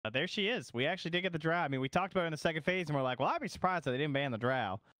There she is. We actually did get the drow. I mean, we talked about it in the second phase, and we're like, well, I'd be surprised that they didn't ban the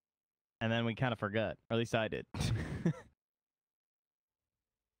drow. And then we kind of forgot. Or at least I did.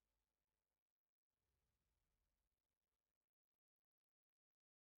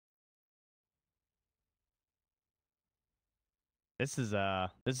 This is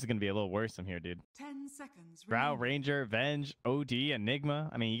gonna be a little worrisome here, dude. 10 seconds. Drow, Ranger, Venge, OD, Enigma.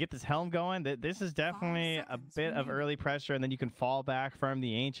 I mean, you get this Helm going. This is definitely a bit of early pressure, and then you can fall back from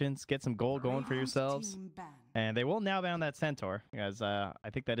the Ancients, get some gold going for yourselves. And they will now ban that Centaur, because I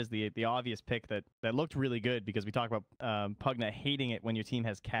think that is the obvious pick that looked really good, because we talk about Pugna hating it when your team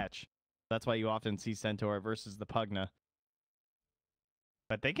has catch. That's why you often see Centaur versus the Pugna.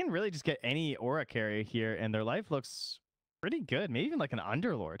 But they can really just get any aura carry here, and their life looks pretty good. Maybe even like an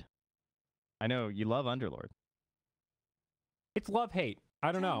Underlord. I know you love Underlord. It's love-hate.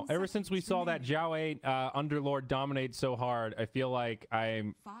 I don't know. Ever since we saw that Zhao 8 Underlord dominate so hard, I feel like I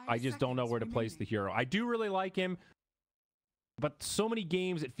just don't know where to place the hero. I do really like him, but so many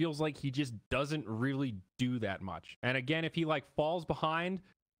games it feels like he just doesn't really do that much. And again, if he like falls behind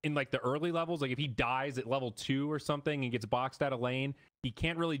in like the early levels, like if he dies at level 2 or something and gets boxed out of lane, he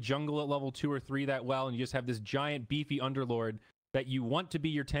can't really jungle at level 2 or 3 that well, and you just have this giant beefy Underlord that you want to be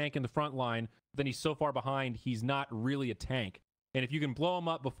your tank in the front line, but then he's so far behind, he's not really a tank. And if you can blow him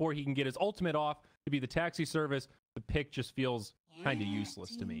up before he can get his ultimate off to be the taxi service, the pick just feels kind of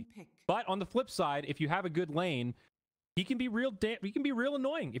useless to me. But on the flip side, if you have a good lane, he can be real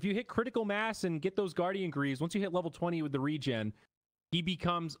annoying. If you hit critical mass and get those Guardian Greaves, once you hit level 20 with the regen, he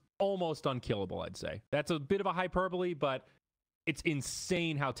becomes almost unkillable, I'd say. That's a bit of a hyperbole, but it's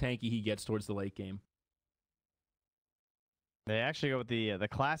insane how tanky he gets towards the late game. They actually go with the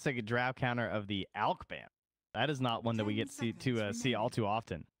classic drow counter of the Alk ban. That is not one that we get to see all too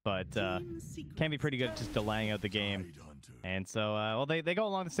often, but can be pretty good at just delaying out the game. And so, well, they go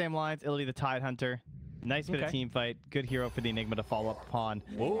along the same lines. It'll be the Tide Hunter. Nice bit of team fight. Good hero for the Enigma to follow up upon.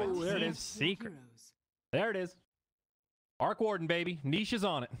 Whoa, there it is. Secret. There it is. Arc Warden, baby. Nisha's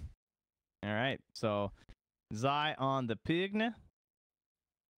on it. All right, so Zai on the Pugna.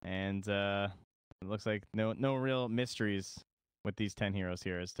 And it looks like no real mysteries with these 10 heroes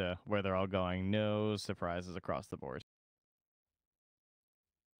here as to where they're all going. No surprises across the board.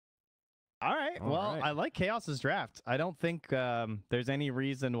 All right. I like Chaos's draft. I don't think there's any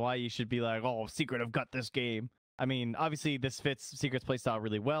reason why you should be like, oh, Secret have got this game. I mean, obviously, this fits Secret's playstyle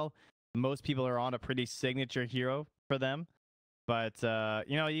really well. Most people are on a pretty signature hero for them. But,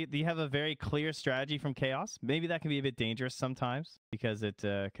 you know, you have a very clear strategy from Chaos. Maybe that can be a bit dangerous sometimes because it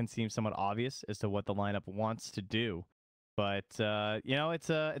can seem somewhat obvious as to what the lineup wants to do. But, you know, it's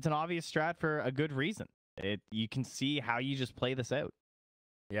an obvious strat for a good reason. You can see how you just play this out.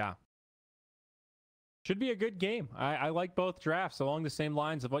 Yeah. Should be a good game. I like both drafts along the same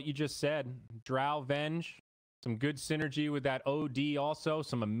lines of what you just said. Drow, Venge, some good synergy with that OD also.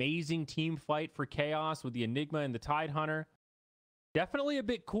 Some amazing team fight for Chaos with the Enigma and the Tide Hunter. Definitely a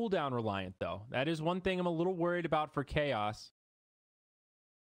bit cooldown reliant, though. That is one thing I'm a little worried about for Chaos.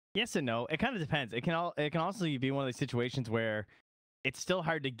 Yes and no. It kind of depends. It can also be one of those situations where it's still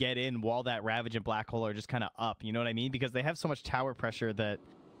hard to get in while that Ravage and Black Hole are just kind of up. You know what I mean? Because they have so much tower pressure that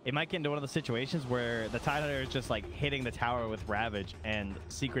it might get into one of the situations where the Tide Hunter is just like hitting the tower with Ravage, and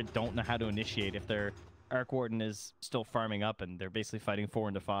Secret don't know how to initiate if their Arc Warden is still farming up and they're basically fighting 4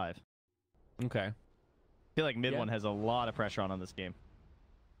 into 5. Okay. I feel like mid one has a lot of pressure on this game.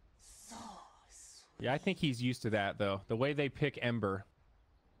 Yeah, I think he's used to that, though. The way they pick Ember.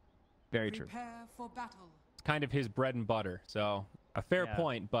 Very true. It's kind of his bread and butter. So, a fair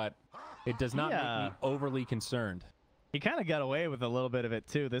point, but it does not make me overly concerned. He kind of got away with a little bit of it,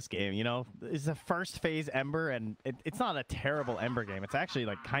 too, this game. You know, it's a first phase Ember, and it's not a terrible Ember game. It's actually,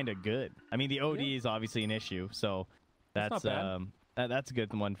 like, kind of good. I mean, the OD is obviously an issue, so that's a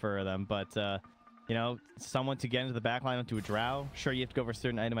good one for them. But, you know, someone to get into the backline onto a Drow. Sure, you have to go for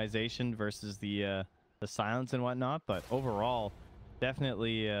certain itemization versus the silence and whatnot, but overall,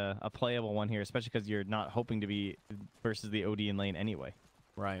 definitely a playable one here, especially because you're not hoping to be versus the OD in lane anyway.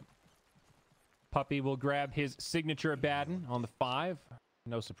 Right. Puppey will grab his signature Abaddon on the 5.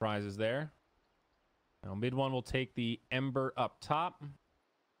 No surprises there. Now, mid one will take the Ember up top.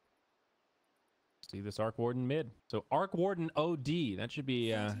 See this Arc Warden mid. So Arc Warden OD. That should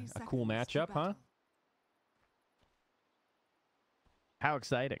be a cool matchup, huh? How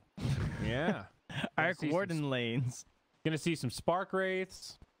exciting. Yeah. Arc Warden lanes. Gonna see some Spark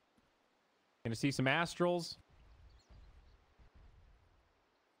Wraiths. Gonna see some Astrals.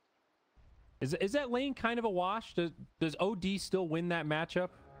 Is that lane kind of a wash? Does OD still win that matchup?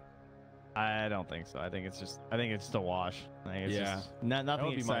 I don't think so. I think it's just a wash. I think it's Yeah. just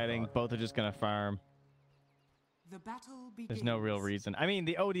nothing exciting. Both are just gonna farm. The battle begins. There's no real reason. I mean,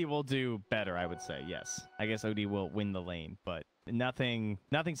 the OD will do better, I would say. Yes. I guess OD will win the lane, but nothing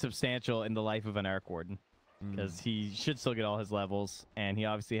substantial in the life of an Arc Warden. Because he should still get all his levels, and he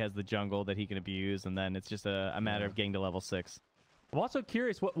obviously has the jungle that he can abuse, and then it's just a matter of getting to level 6. I'm also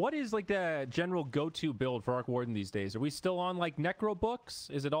curious, what is like the general go-to build for Arc Warden these days? Are we still on like Necro books?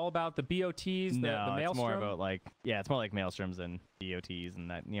 Is it all about the BOTs, the Maelstrom? It's more about like, it's more like Maelstroms and BOTs and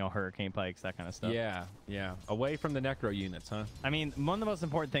that, Hurricane Pikes, that kind of stuff. Yeah. Away from the Necro units, huh? I mean, one of the most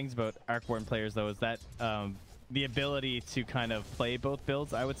important things about Arc Warden players, though, is that the ability to kind of play both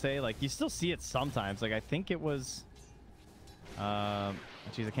builds, I would say. Like, you still see it sometimes. Like, I think it was...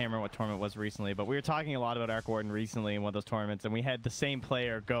 Geez, I can't remember what tournament it was recently, but we were talking a lot about Arc Warden recently in one of those tournaments, and we had the same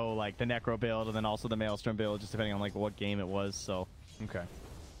player go, like, the Necro build and then also the Maelstrom build, just depending on, like, what game it was, so... Okay.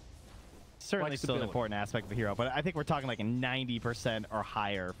 Certainly still an important aspect of the hero, but I think we're talking, like, a 90% or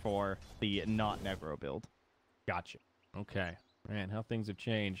higher for the not-Necro build. Gotcha. Okay. Man, how things have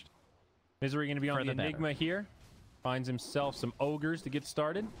changed. Misery going to be on the Enigma here. Finds himself some ogres to get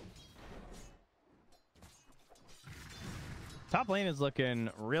started. Top lane is looking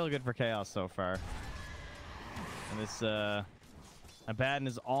real good for Chaos so far. And this Abaddon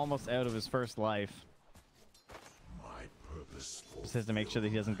is almost out of his first life. Just has to make sure that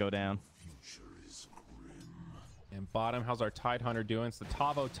he doesn't go down. And bottom, how's our Tide Hunter doing? It's the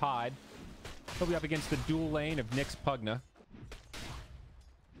Tavo Tide. He'll be up against the dual lane of Nyx Pugna.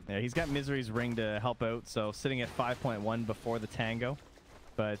 Yeah, he's got Misery's Ring to help out, so sitting at 5.1 before the Tango.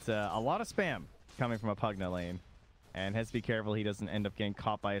 But a lot of spam coming from a Pugna lane. And has to be careful he doesn't end up getting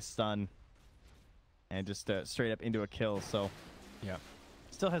caught by a stun. And just straight up into a kill, so... Yeah.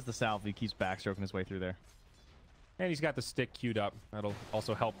 Still has the salve, he keeps backstroking his way through there. And he's got the stick queued up. That'll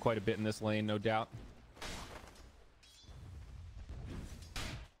also help quite a bit in this lane, no doubt.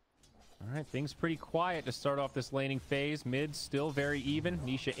 All right, things pretty quiet to start off this laning phase. Mid still very even.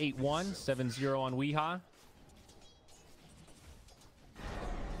 Nisha 8-1, 7-0 on Weehaw.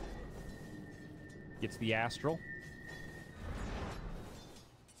 Gets the Astral.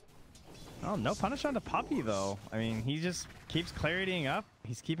 Oh, no punish on the Puppey, though. I mean, he just keeps claritying up.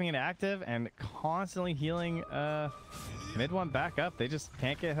 He's keeping it active and constantly healing mid one back up. They just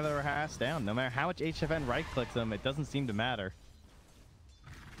can't get their ass down. No matter how much HFN right-clicks them, it doesn't seem to matter.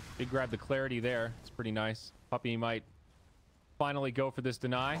 Big grab the clarity there. It's pretty nice. Puppey might finally go for this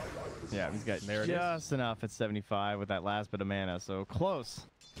deny. Yeah, he's got just enough at 75 with that last bit of mana, so close.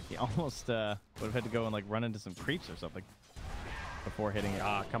 He almost would have had to go and like run into some creeps or something before hitting it.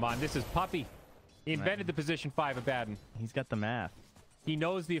 Ah, come on. This is Puppey. He invented the position 5 Abaddon. He's got the math. He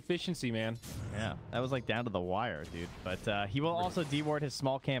knows the efficiency, man. Yeah, that was like down to the wire, dude. But he will also deward his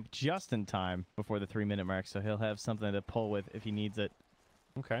small camp just in time before the 3-minute mark, so he'll have something to pull with if he needs it.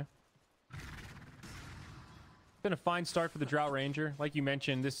 Okay. Been a fine start for the Drought Ranger. Like you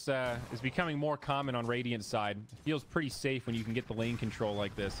mentioned, this is becoming more common on Radiant's side. It feels pretty safe when you can get the lane control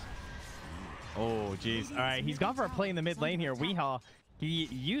like this. Oh, jeez. All right, he's gone for a play in the mid lane here. Weehaw, he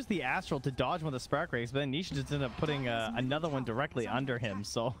used the Astral to dodge one of the Spark Rakes, but then Nisha just ended up putting another one directly under him,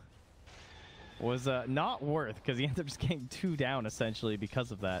 so... Was not worth, because he ends up just getting 2 down, essentially,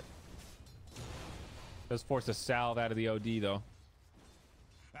 because of that. Does force a salve out of the OD, though.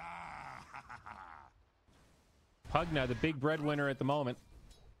 Pugna, the big breadwinner at the moment.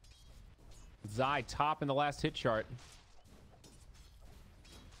 Zai top in the last hit chart.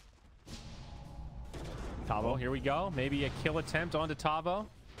 Tavo, here we go. Maybe a kill attempt onto Tavo.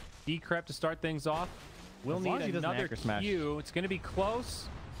 Decrep to start things off. We'll need another Q. It's going to be close.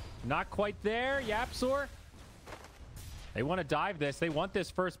 Not quite there. YapzOr. They want to dive this. They want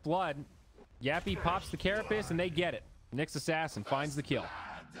this first blood. Yappy pops the Carapace, and they get it. Nyx Assassin finds the kill.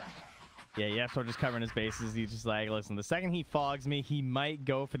 Yeah, YapzOr just covering his bases. He's just like, listen, the second he fogs me, he might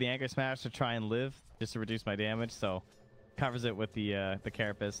go for the Anchor Smash to try and live, just to reduce my damage. So covers it with the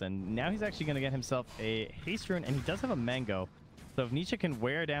Carapace, and now he's actually going to get himself a Haste Rune, and he does have a Mango. So if Nisha can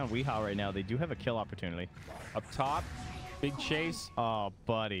wear down Weehaw right now, they do have a kill opportunity. Up top, big chase. Oh,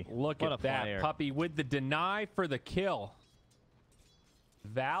 buddy. Look at that player. Puppey with the deny for the kill.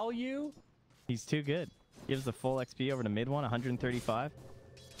 Value? He's too good. Gives the full XP over to mid one, 135.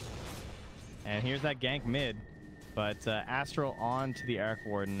 And here's that gank mid. But Astral on to the Arc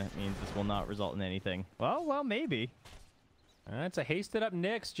Warden means this will not result in anything. Well, maybe. That's a hasted up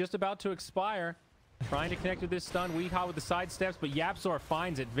Nyx, just about to expire. Trying to connect with this stun. Weehaw with the side steps, but YapzOr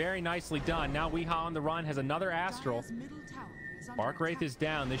finds it. Very nicely done. Now Weehaw on the run has another Astral. Bark Wraith is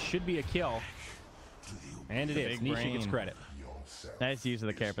down. This should be a kill. And it is. Nisha gets credit. Nice use of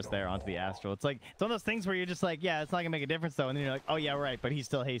the Carapace there onto the Astral. It's like, it's one of those things where you're just like, yeah, it's not gonna make a difference though, and then you're like, oh yeah, right, but he's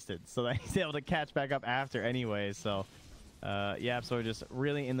still hasted, so that he's able to catch back up after anyway. So YapzOr just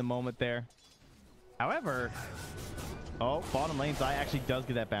really in the moment there. However, oh, bottom lane Zai actually does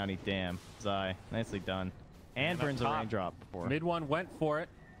get that bounty. Damn, Zai, nicely done. And burns a raindrop before. Mid one went for it,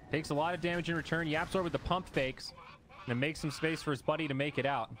 takes a lot of damage in return. YapzOr with the pump fakes and makes some space for his buddy to make it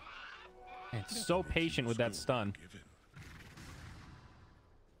out. And so patient with that stun.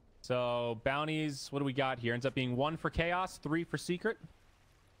 So bounties, what do we got here? Ends up being 1 for Chaos, 3 for Secret.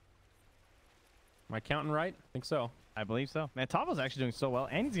 Am I counting right? I think so. I believe so. Man, Tavo's actually doing so well,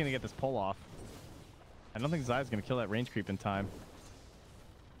 and he's gonna get this pull off. I don't think Zai's gonna kill that range creep in time.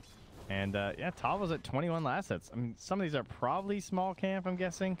 And yeah, Tavo's at 21 last hits. I mean, some of these are probably small camp, I'm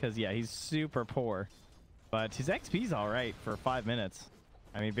guessing, because yeah, he's super poor. But his XP's all right for 5 minutes.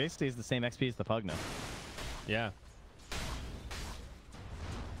 I mean, basically, it's the same XP as the Pugna. Yeah.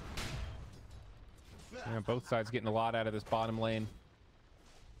 Yeah, both sides getting a lot out of this bottom lane.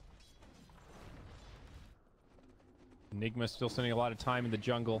 Enigma still spending a lot of time in the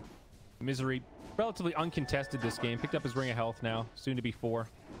jungle. Misery, relatively uncontested this game. Picked up his ring of health now, soon to be 4.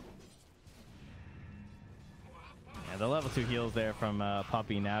 Yeah, the level 2 heals there from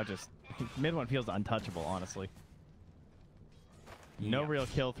Puppey now just... Mid one feels untouchable, honestly. No real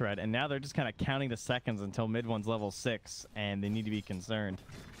kill threat, and now they're just kind of counting the seconds until mid one's level 6, and they need to be concerned.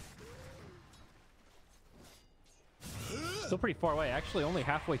 Still pretty far away, actually only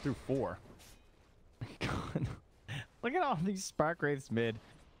halfway through 4. God. Look at all these Spark Wraiths mid.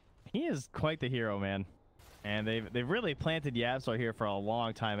 He is quite the hero, man. And they've really planted YapzOr here for a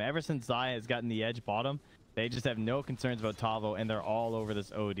long time. Ever since Zai has gotten the edge bottom, they just have no concerns about Tavo, and they're all over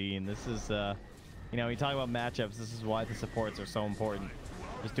this OD. And this is, you know, when you talk about matchups, this is why the supports are so important.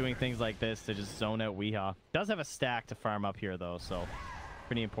 Just doing things like this to just zone out Weehaw. Does have a stack to farm up here, though, so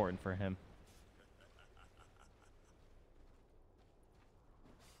pretty important for him.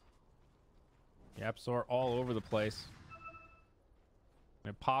 YapzOr all over the place.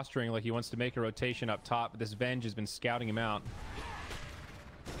 And posturing like he wants to make a rotation up top, but this Venge has been scouting him out.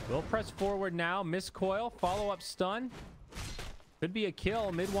 Will press forward now. Miscoil. Follow-up stun. Could be a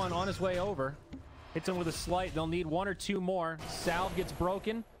kill. Mid one on his way over. Hits him with a slight. They'll need 1 or 2 more. Salve gets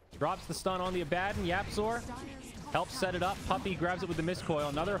broken. Drops the stun on the Abaddon. YapzOr helps set it up. Puppey grabs it with the Miscoil.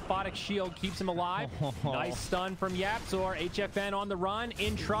 Another Aphotic Shield keeps him alive. Nice stun from YapzOr. HFN on the run.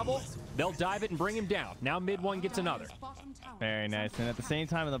 In trouble. They'll dive it and bring him down. Now mid one gets another. Very nice. And at the same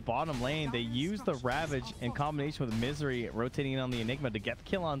time in the bottom lane, they use the Ravage in combination with Misery, rotating in on the Enigma to get the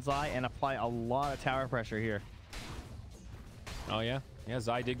kill on Zai and apply a lot of tower pressure here. Oh, yeah. Yeah,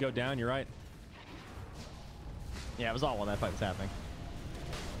 Zai did go down. You're right. Yeah, it was all while that fight was happening.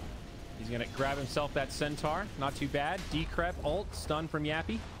 He's going to grab himself that Centaur. Not too bad. Decrep ult. Stun from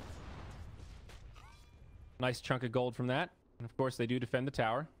Yappy. Nice chunk of gold from that. And of course, they do defend the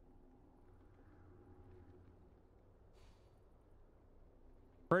tower.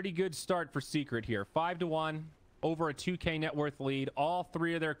 Pretty good start for Secret here. 5-1, over a 2K net worth lead. All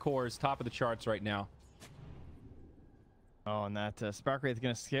 3 of their cores top of the charts right now. Oh, and that Spark Wraith is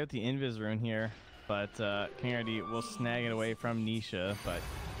going to scout the Invis rune here, but King RD will snag it away from Nisha. But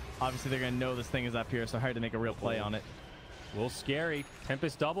obviously they're going to know this thing is up here, so hard to make a real play on it. A little scary.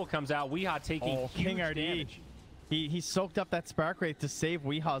 Tempest double comes out. Weehaw taking huge King RD. damage. He soaked up that Spark Wraith to save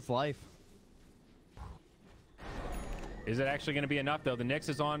Weehaw's life. Is it actually going to be enough, though? The Nyx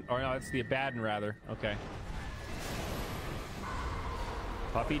is on... Or no, it's the Abaddon, rather. Okay.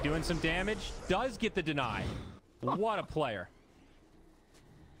 Puppey doing some damage. Does get the deny. What a player.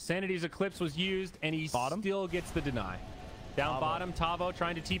 Sanity's Eclipse was used, and he still gets the deny. Down bottom, Tavo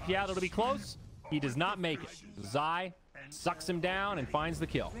trying to TP out. It'll be close. He does not make it. Zai sucks him down and finds the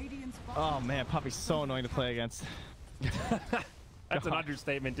kill. Oh, man. Puppey's so annoying to play against. That's an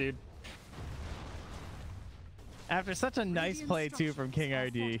understatement, dude. After such a nice play, too, from King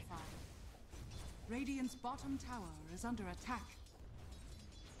RD. Radiant's bottom tower is under attack.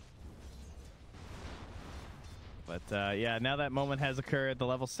 But yeah, now that moment has occurred. The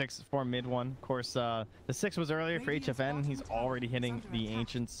level 6 for mid one. Of course, the 6 was earlier for HFN. He's already hitting the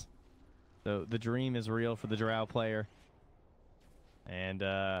Ancients. So the dream is real for the Drow player. And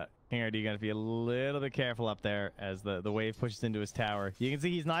King RD going to be a little bit careful up there as the wave pushes into his tower. You can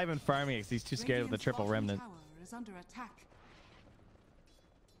see he's not even farming it because he's too scared of the triple remnant. Under attack.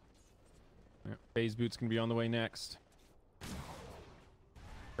 Yeah, Phase Boot's gonna be on the way next.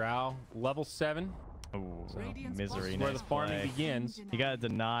 Drow, level 7. Oh, so Misery. Where the farming begins. You got to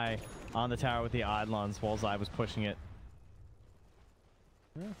deny on the tower with the Eidolons while Zai was pushing it.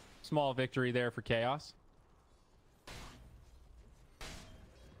 Yeah. Small victory there for Chaos.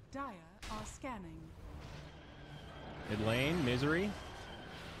 Dire are scanning. Mid lane, Misery.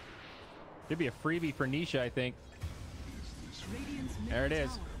 Could be a freebie for Nisha, I think. Radiant's There it middle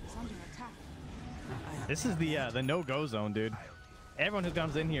is. tower is under attack. This is the no-go zone, dude. Everyone who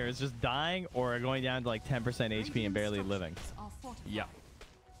comes in here is just dying or going down to like 10% HP and barely living. Yeah.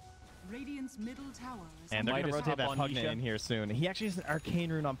 Radiant's middle tower is And they're going to Midas rotate that up on Pugna Nisha. in here soon. He actually has an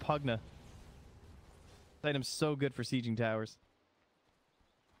arcane rune on Pugna. This item's so good for sieging towers.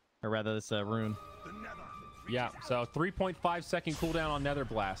 Or rather, this rune. Yeah, so 3.5 second cooldown on Nether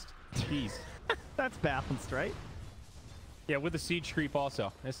Blast. Jeez. That's balanced, right? Yeah, with the siege creep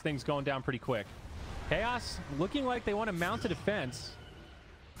also. This thing's going down pretty quick. Chaos looking like they want to mount a defense.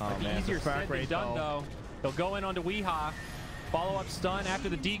 Oh, Might be man. easier Spark said than rate, done, though. They'll go in onto Weehaw. Follow up stun after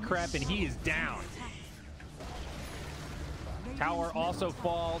the decrep, and he is down. Tower also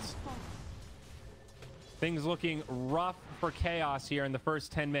falls. Things looking rough for Chaos here in the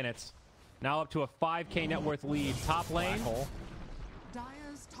first 10 minutes. Now up to a 5k net worth lead. Top lane. Black hole.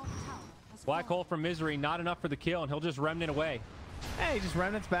 Dire's top tower has Black hole from Misery, not enough for the kill, and he'll just remnant away. Hey, just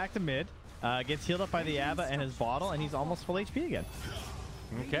remnants back to mid. Gets healed up by the Ava and his bottle, and he's almost full HP again.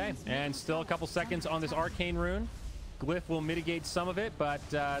 Okay, and still a couple seconds on this arcane rune. Glyph will mitigate some of it, but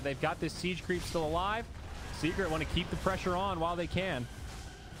they've got this siege creep still alive. Secret want to keep the pressure on while they can.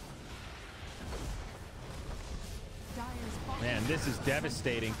 Dire's bottom Man, this is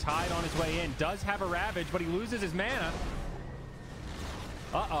devastating. Tide on his way in. Does have a Ravage, but he loses his mana.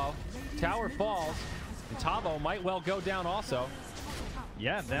 Uh-oh. Tower falls. And Tavo might well go down also.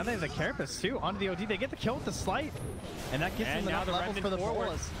 Yeah, now they have the Carapace too onto the OD. They get the kill with the Slight, and that gives And them now enough the levels Remnant for the forward.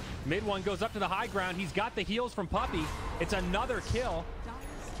 Bolas. Mid one goes up to the high ground. He's got the heals from Puppey. It's another kill.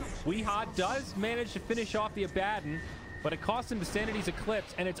 Weehaw does manage to finish off the Abaddon, but it costs him the Sanity's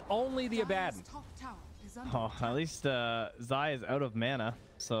Eclipse, and it's only the Abaddon. top tower is under Oh, at least Zai is out of mana,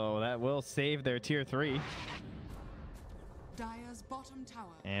 so that will save their tier 3. Dire's bottom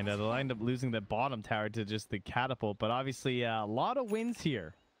tower. And they'll end up losing the bottom tower to just the catapult. But obviously, a lot of wins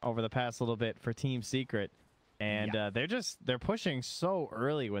here over the past little bit for Team Secret. And they're pushing so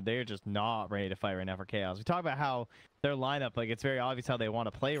early when they're just not ready to fight right now for Chaos. We talk about how their lineup, like, it's very obvious how they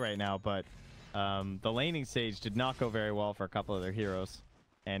want to play right now, but the laning stage did not go very well for a couple of their heroes.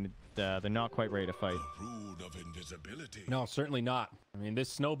 And they're not quite ready to fight. Brood of invisibility. No, certainly not. I mean, this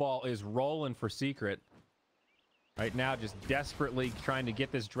snowball is rolling for Secret. Right now, just desperately trying to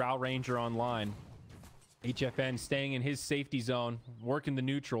get this Drow Ranger online. HFN staying in his safety zone, working the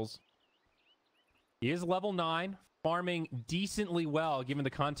neutrals. He is level 9, farming decently well given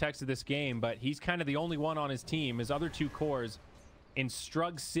the context of this game, but he's kind of the only one on his team. His other two cores in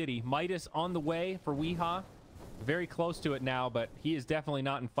Strug City. Midas on the way for Weehaw. Very close to it now, but he is definitely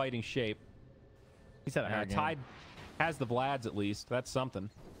not in fighting shape. He's had a hard game. Tide has the Vlads at least. That's something.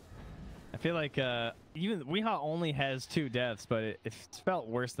 I feel like even Weehaw only has 2 deaths, but it's felt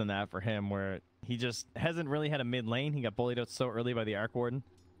worse than that for him, where he just hasn't really had a mid lane. He got bullied out so early by the Arc Warden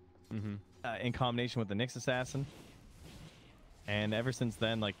in combination with the Nyx Assassin. And ever since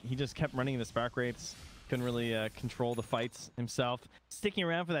then, like, he just kept running the spark rates. Couldn't really control the fights himself. Sticking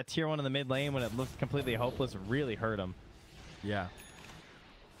around for that tier 1 in the mid lane when it looked completely hopeless really hurt him. Yeah.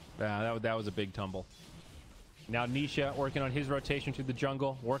 That was a big tumble. Now Nisha working on his rotation through the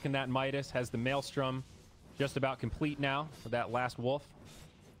jungle, working that Midas, has the Maelstrom just about complete now with that last wolf.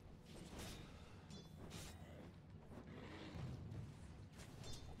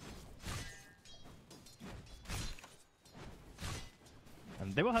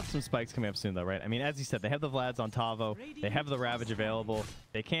 And they will have some spikes coming up soon, though, right? I mean, as you said, they have the Vlads on Tavo. They have the Ravage available.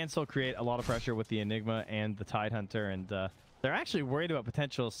 They can still create a lot of pressure with the Enigma and the Tidehunter. And they're actually worried about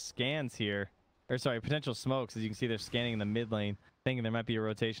potential scans here. Or, sorry, potential smokes. As you can see, they're scanning in the mid lane, thinking there might be a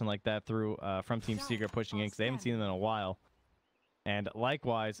rotation like that through from Team Secret pushing in, because they haven't seen them in a while. And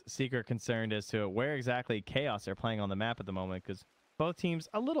likewise, Secret concerned as to where exactly Chaos are playing on the map at the moment, because both teams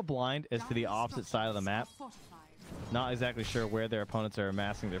a little blind as to the opposite side of the map. Not exactly sure where their opponents are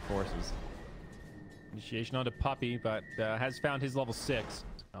amassing their forces. Initiation onto Puppey, but has found his level 6.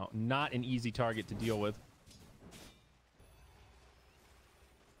 Oh, not an easy target to deal with.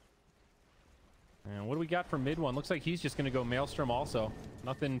 And what do we got for mid one? Looks like he's just going to go Maelstrom also.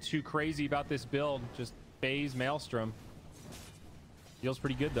 Nothing too crazy about this build. Just phase Maelstrom. Feels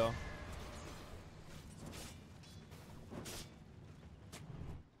pretty good, though.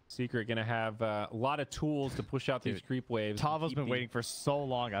 Secret going to have a lot of tools to push out these creep waves. Tavo's been waiting for so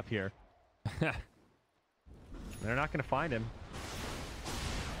long up here. They're not going to find him.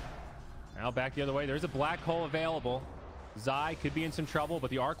 Now back the other way. There's a black hole available. Zai could be in some trouble, but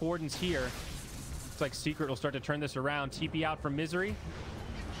the Arc Warden's here. Looks like Secret will start to turn this around. TP out from Misery.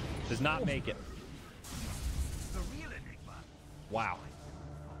 Does not make it. Wow.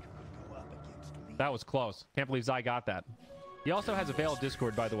 That was close. Can't believe Zai got that. He also has a Veil of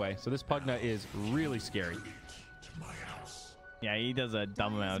Discord, by the way, so this Pugna is really scary. Yeah, he does a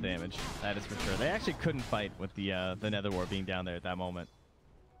dumb amount of damage. That is for sure. They actually couldn't fight with the Nether War being down there at that moment.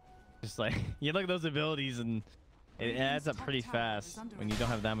 Just like, you look at those abilities and it adds up pretty fast when you don't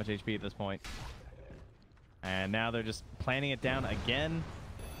have that much HP at this point. And now they're just planning it down again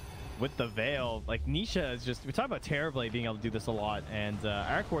with the Veil. Like, Nisha is just... We talk about Terrorblade being able to do this a lot, and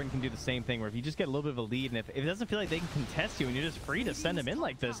Arc Warden can do the same thing, where if you just get a little bit of a lead, and if it doesn't feel like they can contest you and you're just free to send him in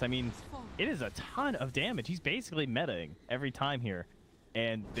like this, I mean, it is a ton of damage. He's basically metaing every time here.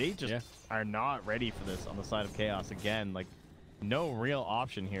 And they just are not ready for this on the side of Chaos again. Like, no real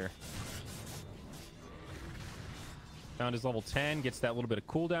option here. Found his level 10, gets that little bit of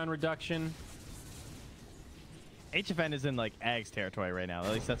cooldown reduction. HFN is in like Ag's territory right now.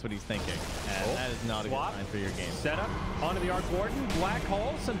 At least that's what he's thinking. And that is not a good sign for your game. Setup onto the Arc Warden. Black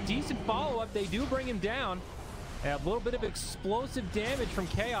Hole, some decent follow-up. They do bring him down. A little bit of explosive damage from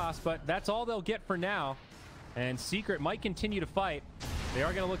Chaos, but that's all they'll get for now. And Secret might continue to fight. They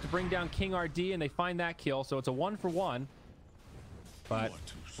are going to look to bring down King RD, and they find that kill, so it's a 1-for-1. But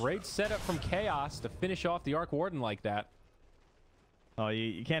great setup from Chaos to finish off the Arc Warden like that. Oh,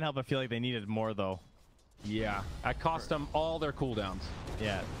 you can't help but feel like they needed more, though. Yeah, that cost them all their cooldowns.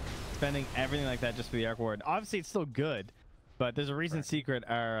 Yeah, spending everything like that just for the Arc Warden. Obviously, it's still good, but there's a reason Secret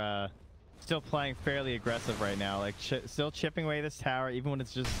are still playing fairly aggressive right now. Like, still chipping away this tower, even when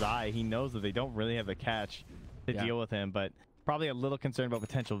it's just Zai. He knows that they don't really have the catch to deal with him, but probably a little concerned about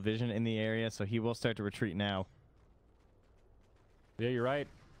potential vision in the area, so he will start to retreat now. Yeah, you're right.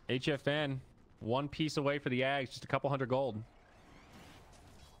 HFN, one piece away for the Ags, just a couple hundred gold.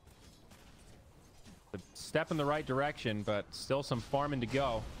 A step in the right direction, but still some farming to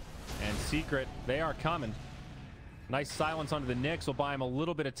go. And Secret, they are coming. Nice silence onto the Nyx will buy him a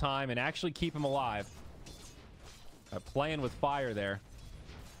little bit of time and actually keep him alive. Playing with fire there.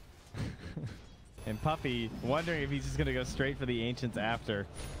 And Puppey wondering if he's just going to go straight for the Ancients after.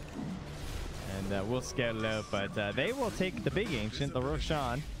 And we'll scout it out, but they will take the big Ancient, the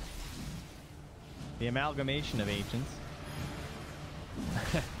Roshan. The amalgamation of Ancients.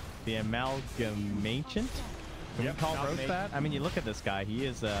 The amalgamation? Can we call Roche that? I mean, you look at this guy. He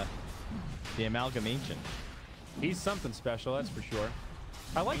is the amalgamation. He's something special, that's for sure.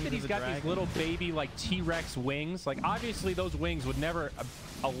 I like that he's got these little baby, like, T-Rex wings. Like, obviously, those wings would never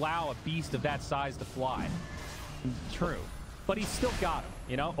allow a beast of that size to fly. True. But he's still got him,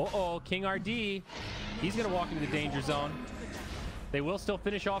 you know? Uh-oh, King RD. He's going to walk into the danger zone. They will still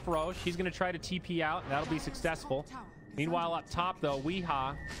finish off Roche. He's going to try to TP out. That'll be successful. Meanwhile, up top, though,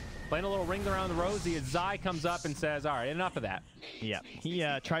 Weehaw playing a little ring around the rosy as Zai comes up and says, all right, enough of that. Yeah, he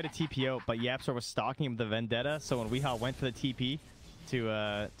tried to TP out, but YapzOr was stalking him with the Vendetta, so when Weehaw went for the TP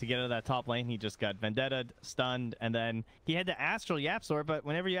to get out of that top lane, he just got Vendetta, stunned, and then he had to Astral YapzOr, but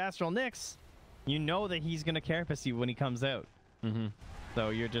whenever you Astral Nyx, you know that he's going to carapace you when he comes out. So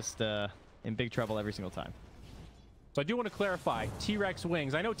you're just in big trouble every single time. So I do want to clarify, T-Rex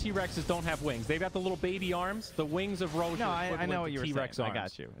wings. I know T-Rexes don't have wings. They've got the little baby arms. The wings of Roche. No, I know what you were T-Rex saying. arms. I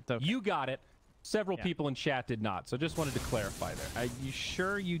got you. It's okay. You got it. Several people in chat did not. So just wanted to clarify there. Are you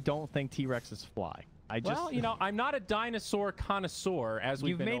sure you don't think T-Rexes fly? Well, you know, I'm not a dinosaur connoisseur, as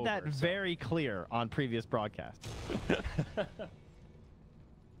we've been made that very clear on previous broadcasts.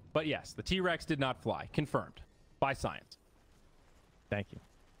 But yes, the T-Rex did not fly. Confirmed by science. Thank you.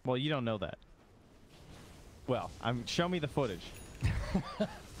 Well, you don't know that. Well, show me the footage.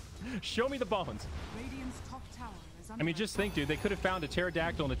 Show me the bones. I mean, just think, dude. They could have found a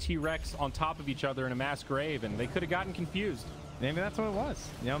pterodactyl and a T-Rex on top of each other in a mass grave, and they could have gotten confused. Maybe that's what it was.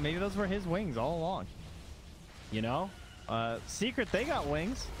 You know, maybe those were his wings all along. You know? Secret, they got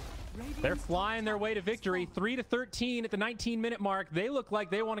wings. They're flying their way to victory. 3-13 at the 19-minute mark. They look like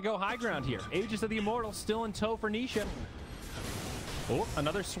they want to go high ground here. Aegis of the Immortal still in tow for Nisha. Oh,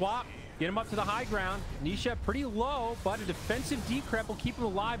 another swap. Get him up to the high ground. Nisha pretty low, but a defensive decrep will keep him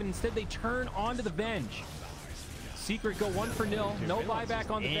alive, and instead they turn onto the Venge. Secret go 1-0. No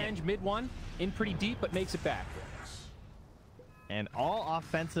buyback on the Venge. Mid one. In pretty deep, but makes it back. And all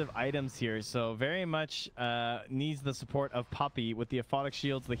offensive items here, so very much needs the support of Puppey with the Aphotic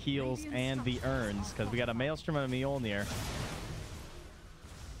Shields, the heals, and the urns, because we got a Maelstrom and a Mjolnir.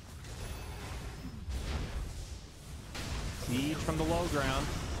 Siege from the low ground.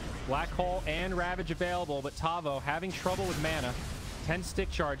 Black Hole and Ravage available, but Tavo having trouble with mana. 10 stick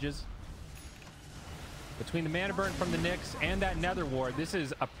charges. Between the mana burn from the Nyx and that Nether Ward, this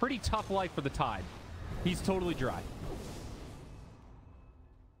is a pretty tough life for the Tide. He's totally dry.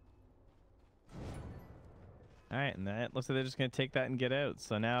 All right, and that looks like they're just going to take that and get out.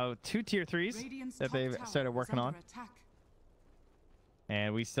 So now 2 tier 3s Radiant's that top they've tower started is working under on. attack.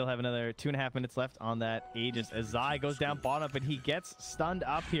 And we still have another 2.5 minutes left on that Aegis as Zai goes down bottom, but he gets stunned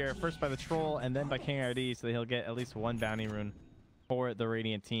up here, first by the Troll and then by King RD, so he'll get at least 1 bounty rune for the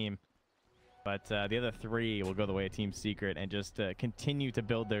Radiant team. But the other 3 will go the way of Team Secret and just continue to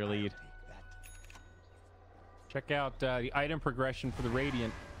build their lead. Check out the item progression for the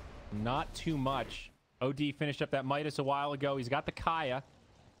Radiant. Not too much. OD finished up that Midas a while ago. He's got the Kaya.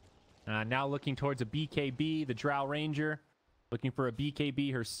 Now looking towards a BKB, the Drow Ranger. Looking for a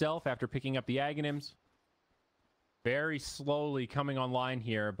BKB herself after picking up the Aghanims. Very slowly coming online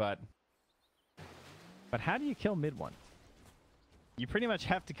here, but how do you kill mid one? You pretty much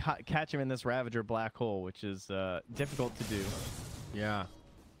have to catch him in this Ravager black hole, which is difficult to do. Yeah.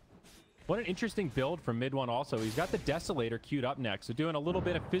 What an interesting build from mid one also. He's got the Desolator queued up next. So doing a little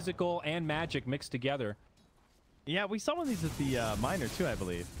bit of physical and magic mixed together. Yeah, we saw one of these at the Miner too, I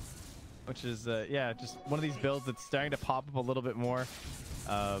believe. Which is, yeah, just one of these builds that's starting to pop up a little bit more.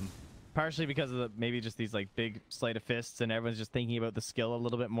 Partially because of maybe just these like big sleight of fists and everyone's just thinking about the skill a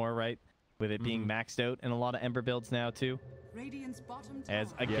little bit more, right? With it being maxed out in a lot of Ember builds now too. Radiant's bottom As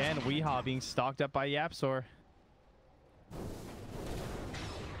tower again, is under Weehaw attack. being stalked up by YapzOr.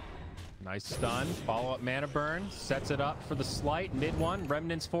 Nice stun. Follow-up mana burn. Sets it up for the slight. Mid one.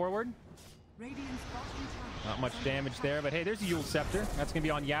 Remnants forward. Radiant's bottom tower Not is much under damage attack. there, but hey, there's a Yule Scepter. That's going to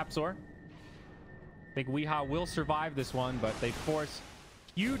be on YapzOr. I think Weehaw will survive this one, but they force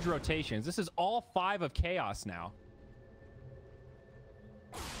huge rotations. This is all 5 of Chaos now.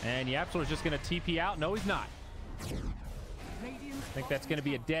 And YapzOr is just going to TP out. No, he's not. Radiant's I think that's going to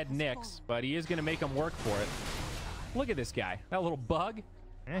be a dead Nyx, but he is going to make him work for it. Look at this guy. That little bug.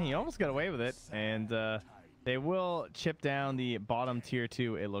 And he almost got away with it. And they will chip down the bottom tier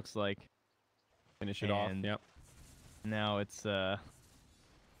 2, it looks like. Finish it off. And Yep. now it's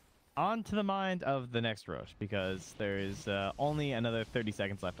on to the mind of the next rush, because there is only another 30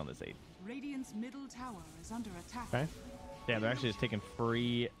 seconds left on this 8. Radiant's middle tower is under attack. Okay. Yeah, they're actually just taking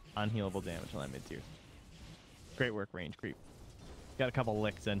free unhealable damage on that mid tier. Great work, range creep. Got a couple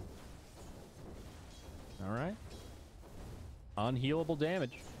licks in. All right. Unhealable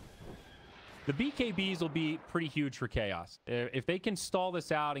damage. The BKBs will be pretty huge for Chaos. If they can stall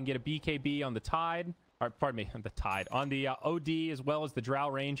this out and get a BKB on the Tide, or pardon me, on the Tide, on the OD as well as the Drow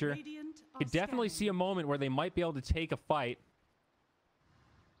Ranger, Radiant are could definitely see a moment where they might be able to take a fight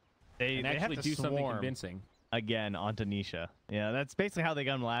and They have actually to do something swarm convincing. again onto Nisha. Yeah, that's basically how they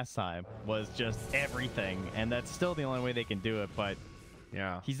got him last time, was just everything. And that's still the only way they can do it, but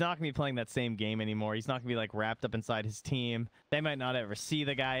Yeah. he's not going to be playing that same game anymore. He's not going to be like wrapped up inside his team. They might not ever see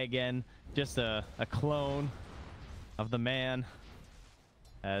the guy again. Just a clone of the man,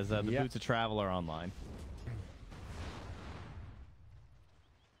 as the Yep. Boots of Travel are online.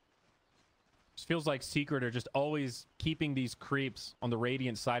 Just feels like Secret are just always keeping these creeps on the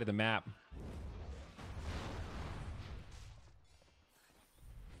Radiant side of the map.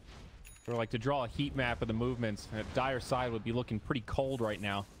 Or like to draw a heat map of the movements. Dire side would be looking pretty cold right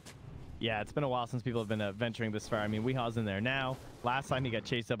now. Yeah, it's been a while since people have been venturing this far. I mean, Weehaw's in there now. Last time he got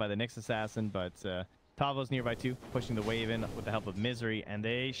chased up by the Nyx Assassin, but Tavo's nearby too, pushing the wave in with the help of Misery, and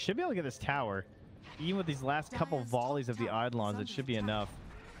they should be able to get this tower. Even with these last couple volleys of the Eidolons, it should be enough.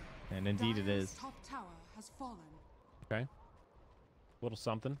 And indeed it Dire's is. top tower has fallen. Okay. Little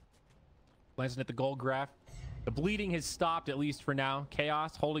something. Glancing at the gold graph. The bleeding has stopped, at least for now.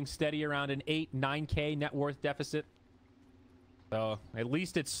 Chaos holding steady around an 9K net worth deficit. So at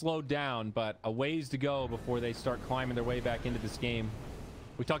least it's slowed down, but a ways to go before they start climbing their way back into this game.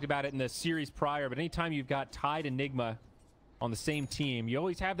 We talked about it in the series prior, but anytime you've got Tide Enigma on the same team, you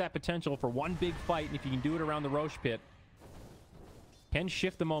always have that potential for one big fight, and if you can do it around the Roche pit, can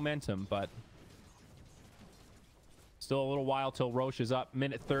shift the momentum, but still a little while till Roche is up.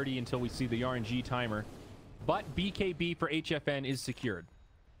 Minute 30 until we see the RNG timer. But BKB for HFN is secured.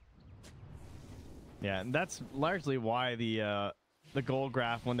 Yeah, And that's largely why the gold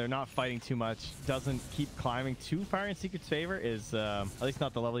graph, when they're not fighting too much, doesn't keep climbing too far in Secret's favor, is at least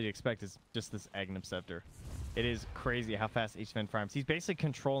not the level you expect, is just this Aghanim Scepter. It is crazy how fast HFN farms. He's basically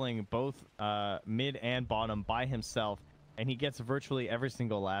controlling both mid and bottom by himself, and he gets virtually every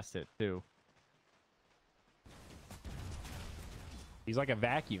single last hit too. He's like a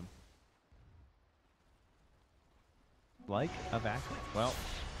vacuum. Like a vacuum. Well,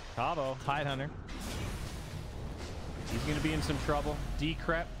 Tavo, Tide Hunter. he's going to be in some trouble.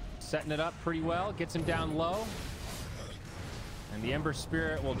 Decrep setting it up pretty well. Gets him down low. And the Ember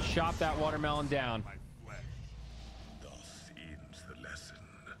Spirit will chop that watermelon down. My flesh. Thus ends the lesson.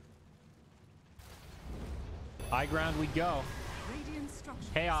 High ground we go.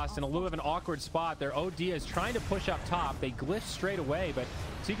 Chaos in a little of an awkward spot. Their OD is trying to push up top. They glyph straight away, but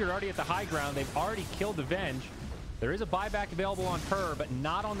Secret already at the high ground. They've already killed the Venge. There is a buyback available on her, but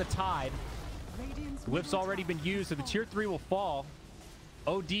not on the Tide. Glyph's already been used, so the tier 3 will fall.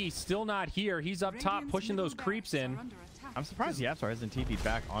 OD still not here. He's up top pushing those creeps in. I'm surprised YapzOr hasn't TP'd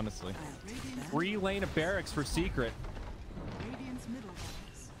back, honestly. Free lane of barracks for Secret.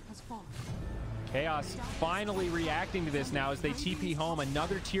 Chaos finally reacting to this now as they TP home.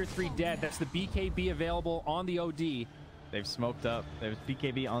 Another tier 3 dead. That's the BKB available on the OD. They've smoked up. There's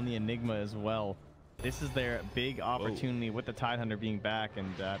BKB on the Enigma as well. This is their big opportunity with the Tidehunter being back,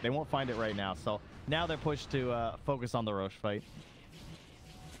 and they won't find it right now. So now they're pushed to focus on the Roche fight.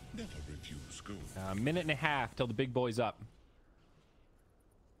 Never refuse gold. A minute and a half till the big boy's up.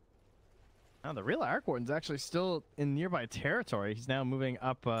 Now the real Arc Warden's actually still in nearby territory. He's now moving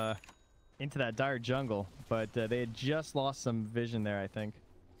up into that dire jungle, but they had just lost some vision there, I think.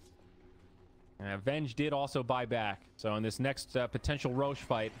 Venge did also buy back. So in this next potential Roche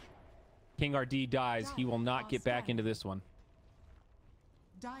fight, King RD dies. He will not get back into this one.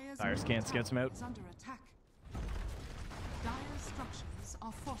 Dire scan gets him out. Under attack. Dire structures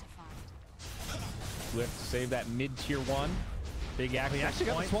are fortified. Swift to save that mid-tier 1. Big action. He actually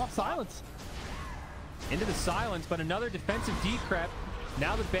got the swap silence. Into the silence, but another defensive decrep.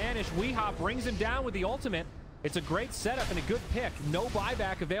 Now the banish. Weehop brings him down with the ultimate. It's a great setup and a good pick. No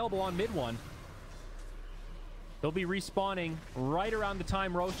buyback available on mid 1. They'll be respawning right around the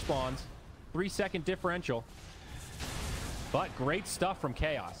time Roche spawns. 3-second differential. But great stuff from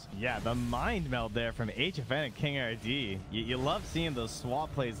Chaos. Yeah, the mind meld there from HFN and King RD. You love seeing those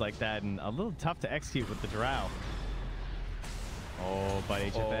swap plays like that, and a little tough to execute with the Drow. Oh, but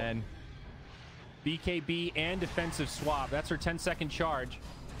HFN. BKB and defensive swap. That's her 10-second charge.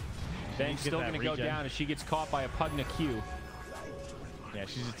 Then still going to go down as she gets caught by a Pugna Q. Yeah,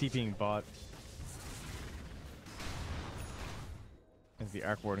 she's just TPing bot. As the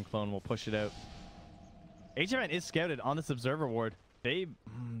Arc Warden clone will push it out. HFN is scouted on this Observer Ward. They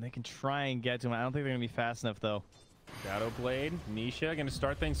can try and get to him. I don't think they're going to be fast enough, though. Shadow Blade. Nisha going to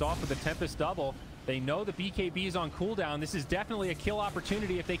start things off with the Tempest double. They know the BKB is on cooldown. This is definitely a kill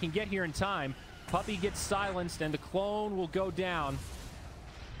opportunity if they can get here in time. Puppey gets silenced, and the clone will go down.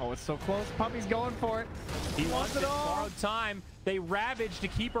 Oh, it's so close. Puppey's going for it. He wants it all. Borrowed time. They ravage to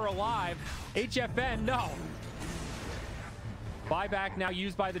keep her alive. HFN, no. Buyback now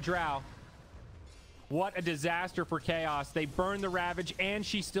used by the Drow. What a disaster for Chaos. They burn the Ravage, and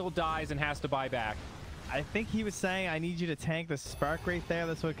she still dies and has to buy back. I think he was saying, I need you to tank the Spark right there.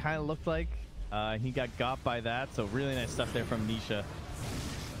 That's what it kind of looked like. He got by that, so really nice stuff there from Nisha.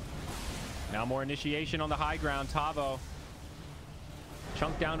 Now more initiation on the high ground. Tavo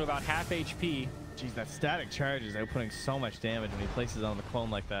chunked down to about half HP. Jeez, that static charge is outputting so much damage when he places it on the clone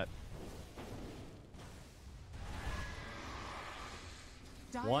like that.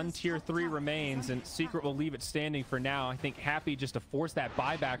 One tier 3 remains, and Secret will leave it standing for now. I think happy just to force that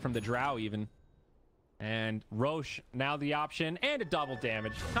buyback from the Drow even. And Roche now the option, and a double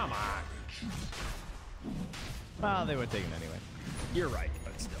damage. Come on. Well, they would take it anyway. You're right,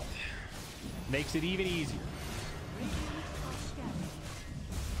 but still. Makes it even easier.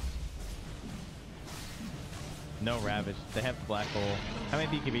 No Ravage. They have the Black Hole. How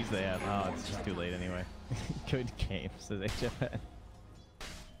many BKBs do they have? Oh, it's just too late anyway. Good game, says HFN.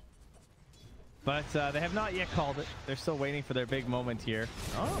 But they have not yet called it. They're still waiting for their big moment here.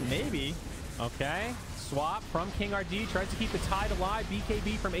 Oh, maybe. Okay. Swap from King RD. Tries to keep the Tide alive.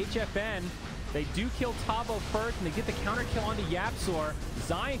 BKB from HFN. They do kill Tavo first, and they get the counter kill onto YapzOr.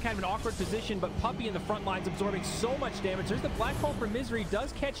 Zion kind of an awkward position, but Puppey in the front lines absorbing so much damage. There's the Black Hole for Misery.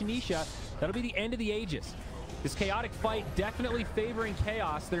 Does catch Nisha. That'll be the end of the Aegis. This chaotic fight definitely favoring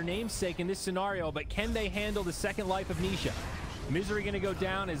Chaos, their namesake in this scenario, but can they handle the second life of Nisha? Misery going to go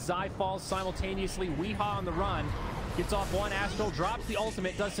down as Zai falls simultaneously. Weehaw on the run. Gets off one Astral, drops the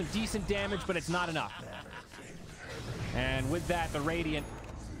ultimate, does some decent damage, but it's not enough. And with that, the Radiant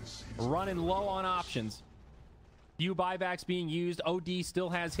running low on options. Few buybacks being used. OD still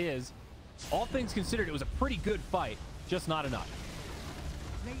has his. All things considered, it was a pretty good fight. Just not enough.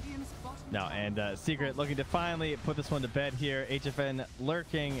 No, and Secret looking to finally put this one to bed here. HFN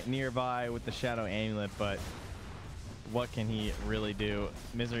lurking nearby with the Shadow Amulet, but what can he really do?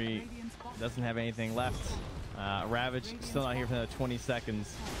 Misery doesn't have anything left. Ravage still not here for another 20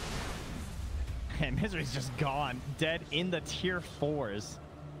 seconds. And Misery's just gone. Dead in the tier 4s.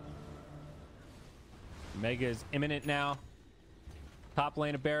 Mega is imminent now. Top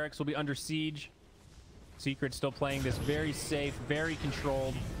lane of barracks will be under siege. Secret still playing this very safe, very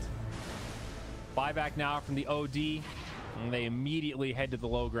controlled. Buyback now from the OD, and they immediately head to the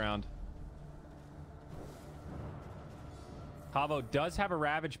low ground. Tavo does have a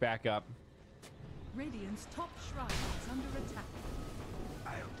Ravage backup. Radiant's top shrine is under attack.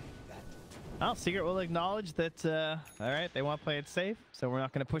 Well, Secret will acknowledge that, all right, they want to play it safe, so we're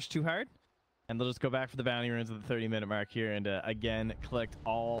not going to push too hard. And they'll just go back for the bounty runes at the 30-minute mark here and, again, collect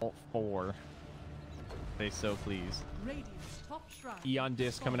all 4. If they so please. Radiant's top shrine. Eon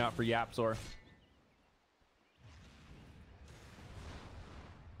Disc coming out for YapzOr.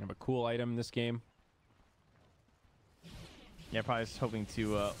 Have a cool item in this game. Yeah, probably just hoping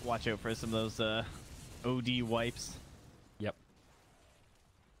to watch out for some of those OD wipes. Yep.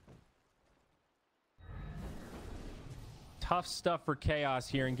 Tough stuff for Chaos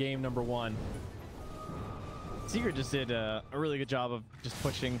here in game number 1. Secret just did a really good job of just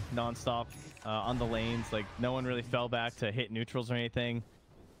pushing nonstop on the lanes. Like, no one really fell back to hit neutrals or anything.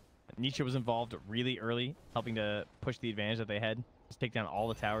 Nisha was involved really early, helping to push the advantage that they had. Just take down all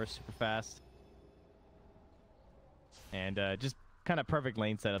the towers super fast. And just kind of perfect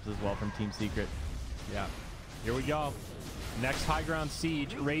lane setups as well from Team Secret. Yeah. Here we go. Next high ground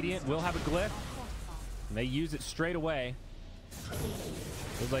siege. Radiant will have a glyph. And they use it straight away.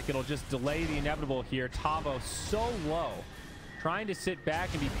 Looks like it'll just delay the inevitable here. Tavo so low. Trying to sit back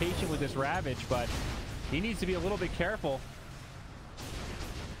and be patient with this Ravage, but he needs to be a little bit careful.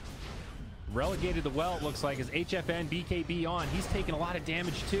 Relegated the well, it looks like, as HFN BKB on. He's taking a lot of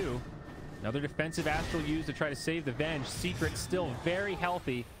damage too. Another defensive Astral used to try to save the Venge. Secret still very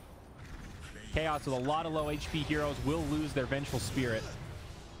healthy. Chaos with a lot of low HP heroes will lose their Vengeful Spirit,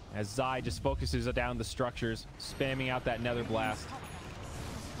 as Zai just focuses down the structures, spamming out that Nether Blast.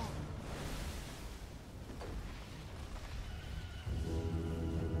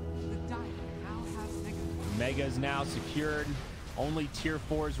 The Dire now has Mega. Mega is now secured. Only tier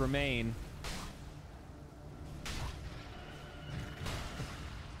 4s remain.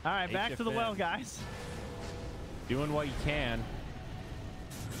 All right, back to the HFN. well, guys. Doing what you can.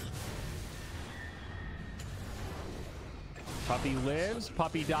 Puppey lives.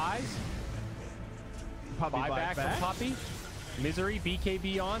 Puppey dies. Puppey Buyback back. from Puppey. Misery,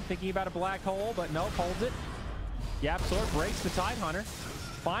 BKB on, thinking about a black hole, but no, holds it. YapzOr breaks the Tidehunter.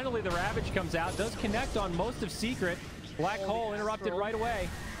 Finally, the Ravage comes out, does connect on most of Secret. Black hole interrupted right away.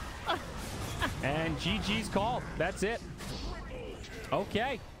 And GG's called. That's it.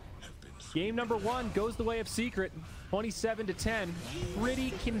 Okay. Game number 1 goes the way of Secret. 27-10.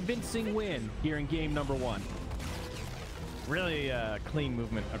 Pretty convincing win here in game number 1. Really clean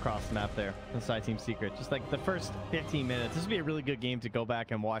movement across the map there inside Team Secret. Just like the first 15 minutes. This would be a really good game to go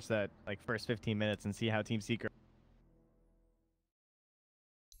back and watch that like first 15 minutes and see how Team Secret